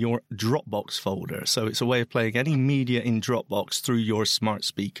them in your Dropbox folder. So it's a way of playing any media in Dropbox through your smart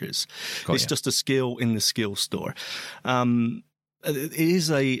speakers. It's just a skill in the skill store. It is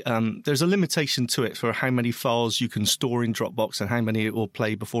there's a limitation to it for how many files you can store in Dropbox and how many it will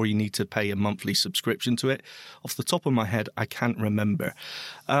play before you need to pay a monthly subscription to it. Off the top of my head, I can't remember.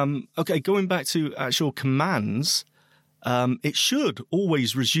 Okay, going back to actual commands, it should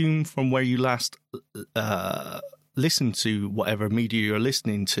always resume from where you last listen to whatever media you're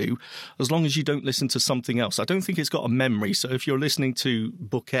listening to, as long as you don't listen to something else. I don't think it's got a memory. So if you're listening to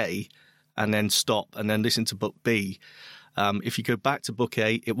book A and then stop and then listen to book B, if you go back to book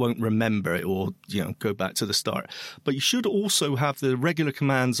A, it won't remember. It will, go back to the start. But you should also have the regular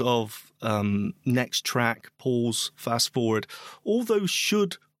commands of next track, pause, fast forward. All those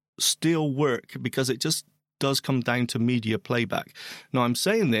should still work because it just does come down to media playback. Now, I'm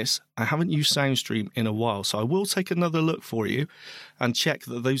saying this, I haven't used SoundStream in a while, so I will take another look for you and check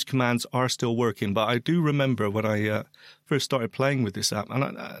that those commands are still working. But I do remember when I first started playing with this app,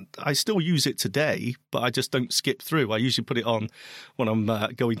 and I still use it today, but I just don't skip through. I usually put it on when I'm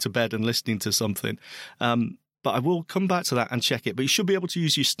going to bed and listening to something. But I will come back to that and check it. But you should be able to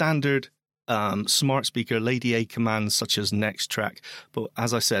use your standard smart speaker Lady A commands such as next track. But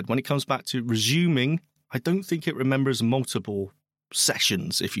as I said, when it comes back to resuming, I don't think it remembers multiple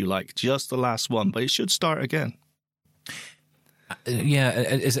sessions, if you like, just the last one, but it should start again. Yeah,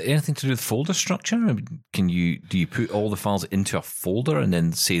 is it anything to do with folder structure? Do you put all the files into a folder and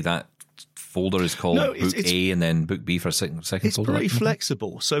then say that folder is called Book A and then Book B for a second folder? It's pretty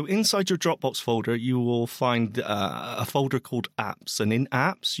flexible. So inside your Dropbox folder, you will find a folder called Apps. And in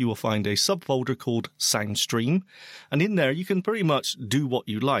Apps, you will find a subfolder called SoundStream. And in there, you can pretty much do what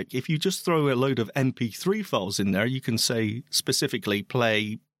you like. If you just throw a load of MP3 files in there, you can say specifically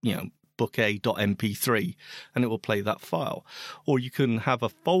play, book.a.mp3, and it will play that file. Or you can have a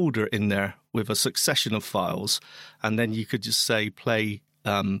folder in there with a succession of files, and then you could just say play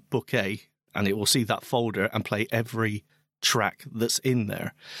Book A, and it will see that folder and play every track that's in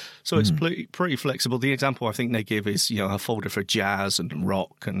there. So it's pretty flexible. The example I think they give is, a folder for jazz and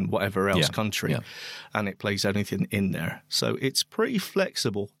rock and whatever else country, and it plays anything in there. So it's pretty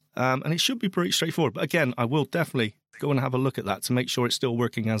flexible, and it should be pretty straightforward. But again, I will definitely go and have a look at that to make sure it's still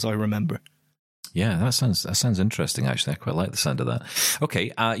working as I remember. Yeah, that sounds interesting, actually. I quite like the sound of that.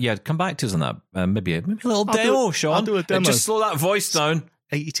 Okay, come back to us on that. Maybe a little demo, Sean. I'll do a demo. Just slow that voice down.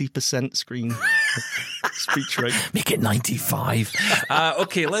 80% screen speech rate. Make it 95.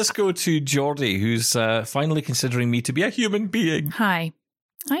 Okay, let's go to Geordie, who's finally considering me to be a human being. Hi.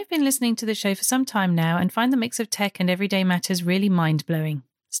 I've been listening to the show for some time now and find the mix of tech and everyday matters really mind-blowing.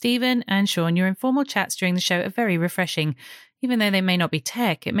 Stephen and Sean, your informal chats during the show are very refreshing. Even though they may not be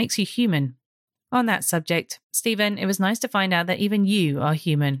tech, it makes you human. On that subject, Stephen, it was nice to find out that even you are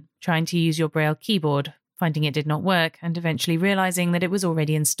human, trying to use your Braille keyboard, finding it did not work, and eventually realising that it was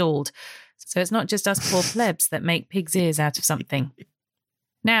already installed. So it's not just us poor plebs that make pig's ears out of something.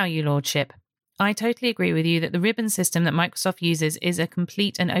 Now, you lordship, I totally agree with you that the ribbon system that Microsoft uses is a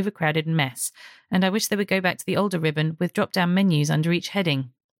complete and overcrowded mess, and I wish they would go back to the older ribbon with drop-down menus under each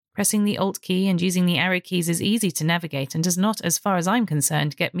heading. Pressing the Alt key and using the arrow keys is easy to navigate and does not, as far as I'm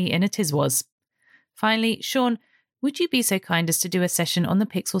concerned, get me in a tiswas. Finally, Sean, would you be so kind as to do a session on the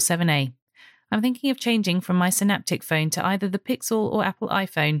Pixel 7a? I'm thinking of changing from my Synaptic phone to either the Pixel or Apple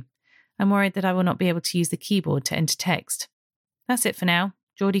iPhone. I'm worried that I will not be able to use the keyboard to enter text. That's it for now.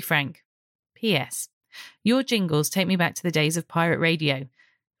 Geordie Frank. P.S. Your jingles take me back to the days of pirate radio.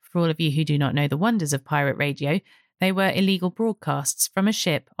 For all of you who do not know the wonders of pirate radio, they were illegal broadcasts from a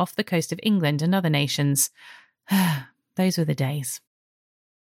ship off the coast of England and other nations. Those were the days.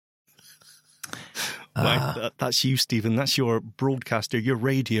 Wow, that's you, Stephen. That's your broadcaster, your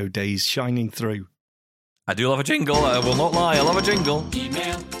radio days shining through. I do love a jingle. I will not lie. I love a jingle.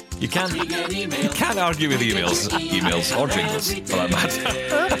 Email. You can't argue with emails or jingles for that matter.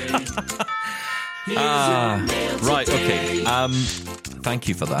 Right. Okay. Thank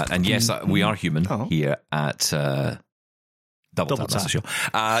you for that. And yes, we are human here at Double Tap. That's the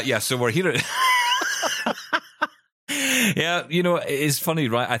show. So we're here at. Yeah, it's funny,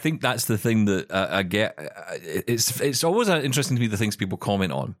 right? I think that's the thing that I get. It's always interesting to me, the things people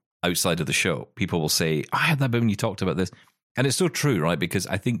comment on outside of the show. People will say, I had that bit when you talked about this. And it's so true, right? Because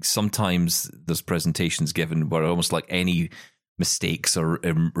I think sometimes there's presentations given where almost like any mistakes are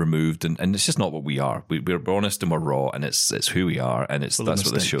removed, and it's just not what we are. We're honest and we're raw, and it's who we are, and that's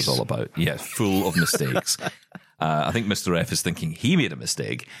what this show's all about. Yeah, full of mistakes. I think Mr. F is thinking he made a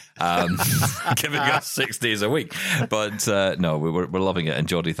mistake, giving us 6 days a week. But no, we're loving it. And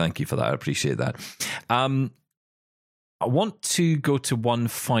Geordie, thank you for that. I appreciate that. I want to go to one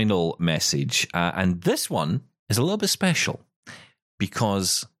final message, and this one is a little bit special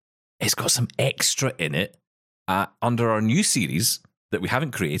because it's got some extra in it under our new series that we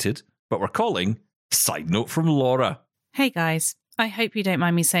haven't created, but we're calling Side Note from Laura. Hey guys, I hope you don't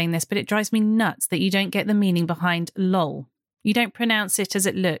mind me saying this, but it drives me nuts that you don't get the meaning behind LOL. You don't pronounce it as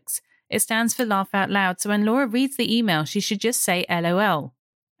it looks. It stands for laugh out loud, so when Laura reads the email, she should just say LOL.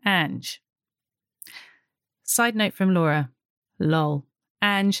 Ange. Side note from Laura. LOL.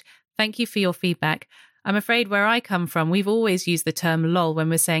 Ange, thank you for your feedback. I'm afraid where I come from, we've always used the term LOL when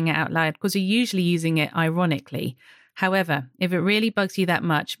we're saying it out loud because we're usually using it ironically. However, if it really bugs you that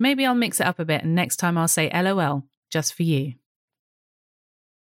much, maybe I'll mix it up a bit and next time I'll say LOL just for you.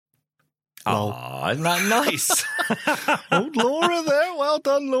 Oh, isn't that nice? Old Laura there. Well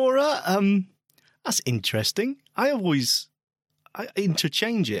done, Laura. That's interesting. I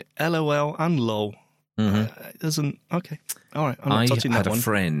interchange it, LOL and LOL. Mm-hmm. It doesn't. Okay. All right. I'm not touching that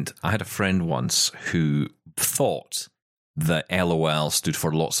one. I had a friend once who thought that LOL stood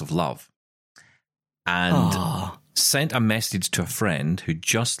for lots of love and sent a message to a friend who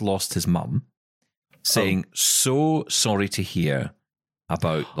just lost his mum saying, so sorry to hear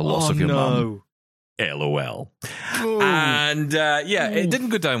about the loss of your mum. LOL. And it didn't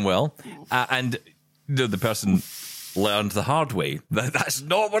go down well. And the person learned the hard way that that's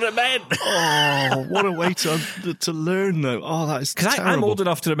not what it meant. Oh, what a way to learn, though. Oh, that is terrible. Because I'm old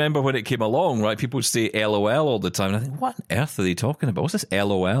enough to remember when it came along, right? People would say LOL all the time. And I think, what on earth are they talking about? What's this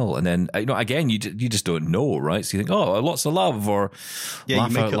LOL? And then, again, you just don't know, right? So you think, oh, lots of love, or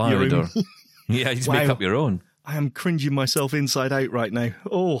laugh out loud, or you just make up your own. I am cringing myself inside out right now.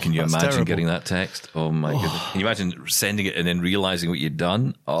 Oh, can you imagine terrible. Getting that text? Oh my goodness! Can you imagine sending it and then realizing what you'd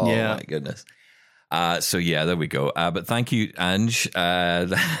done? Oh my goodness! There we go. But thank you, Ange.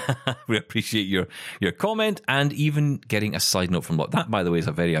 We appreciate your comment and even getting a side note from Laura. That, by the way, is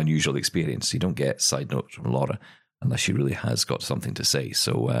a very unusual experience. You don't get side notes from Laura unless she really has got something to say.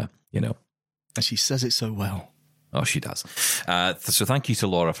 So, And she says it so well. Oh, she does. So thank you to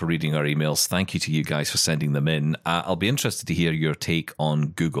Laura for reading our emails. Thank you to you guys for sending them in. I'll be interested to hear your take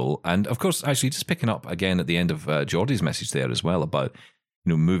on Google. And, of course, actually just picking up again at the end of Geordie's message there as well about,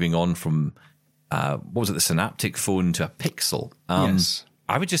 moving on from what was it, the Synaptic phone to a Pixel. Yes.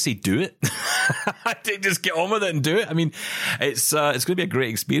 I would just say do it. I think just get on with it and do it. I mean, it's going to be a great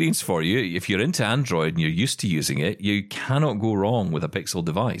experience for you. If you're into Android and you're used to using it, you cannot go wrong with a Pixel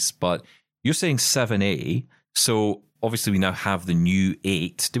device. But you're saying 7A, so obviously we now have the new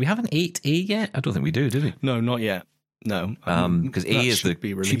 8. Do we have an 8A yet? I don't think we do we? No, not yet. No. Because A is the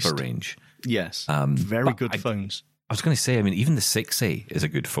cheaper range. Yes. Very good phones. I was going to say, I mean, even the 6A is a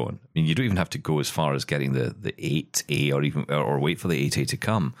good phone. I mean, you don't even have to go as far as getting the 8A or wait for the 8A to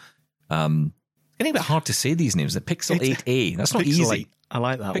come. Getting a bit hard to say these names. The Pixel 8A. That's not Pixel easy. 8. I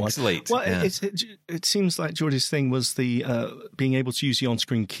like that one. Pixel 8. Well, yeah. it seems like George's thing was the being able to use the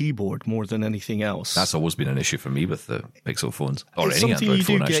on-screen keyboard more than anything else. That's always been an issue for me with the Pixel phones, or it's any something Android you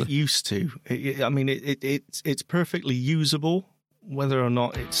phone, do actually. get used to. I mean, it's perfectly usable. Whether or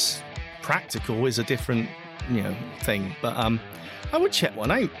not it's practical is a different thing. But I would check one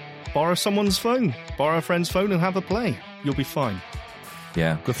out. Borrow someone's phone, borrow a friend's phone, and have a play. You'll be fine.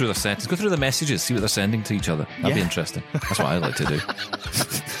 Yeah, go through the settings, go through the messages, see what they're sending to each other. That'd be interesting. That's what I like to do.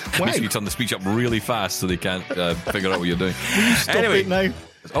 Makes you turn the speech up really fast so they can't figure out what you're doing. Will you stop it now?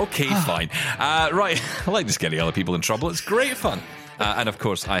 Okay, fine. Right, I like just getting other people in trouble. It's great fun. And of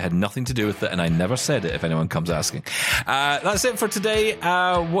course, I had nothing to do with it, and I never said it if anyone comes asking. That's it for today.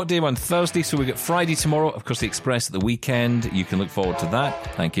 What day? On Thursday, so we get Friday tomorrow. Of course, the Express at the weekend. You can look forward to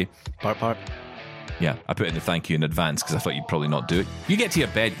that. Thank you. Part. Yeah, I put in the thank you in advance because I thought you'd probably not do it. You get to your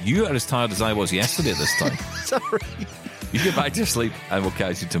bed. You are as tired as I was yesterday at this time. Sorry. You get back to your sleep, and we'll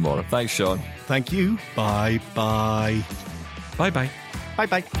catch you tomorrow. Thanks, Sean. Thank you. Bye. Bye-bye.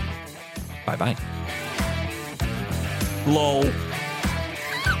 Bye. Bye-bye. LOL.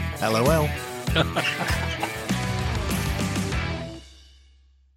 LOL.